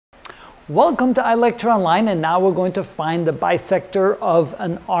Welcome to iLecture Online, and now we're going to find the bisector of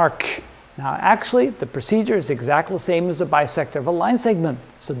an arc. Now actually the procedure is exactly the same as the bisector of a line segment.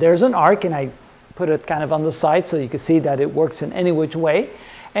 So there's an arc, and I put it kind of on the side so you can see that it works in any which way.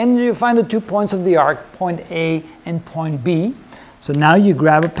 And you find the 2 points of the arc, point A and point B. So now you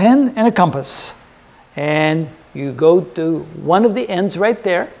grab a pen and a compass, and you go to one of the ends right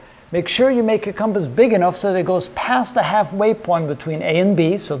there. Make sure you make your compass big enough so that it goes past the halfway point between A and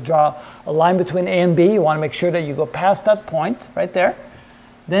B. So draw a line between A and B. You want to make sure that you go past that point right there.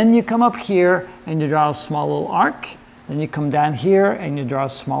 Then you come up here and you draw a small little arc. Then you come down here and you draw a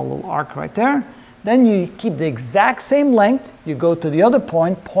small little arc right there. Then you keep the exact same length. You go to the other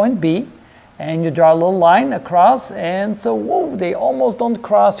point, point B, and you draw a little line across. And so, whoa, they almost don't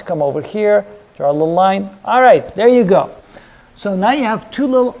cross. You come over here, draw a little line. All right, there you go. So now you have two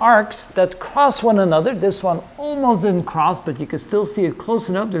little arcs that cross one another. This one almost didn't cross, but you can still see it close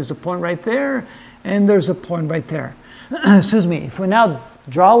enough. There's a point right there, and there's a point right there. Excuse me. If we now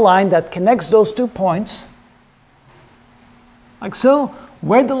draw a line that connects those 2 points, like so,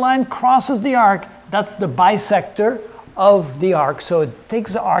 where the line crosses the arc, that's the bisector of the arc. So it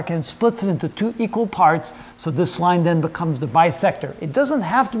takes the arc and splits it into 2 equal parts. So this line then becomes the bisector. It doesn't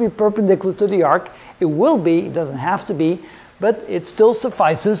have to be perpendicular to the arc. It will be. It doesn't have to be. But it still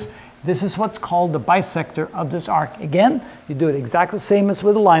suffices. This is what's called the bisector of this arc. Again, you do it exactly the same as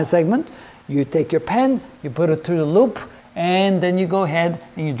with a line segment. You take your pen, you put it through the loop, and then you go ahead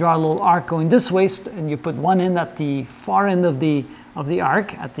and you draw a little arc going this way, and you put one end at the far end of the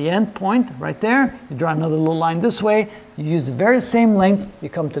arc, at the end point, right there. You draw another little line this way. You use the very same length. You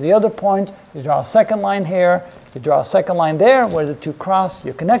come to the other point. You draw a second line here. You draw a second line there where the 2 cross.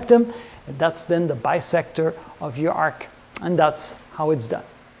 You connect them, and that's then the bisector of your arc. And that's how it's done.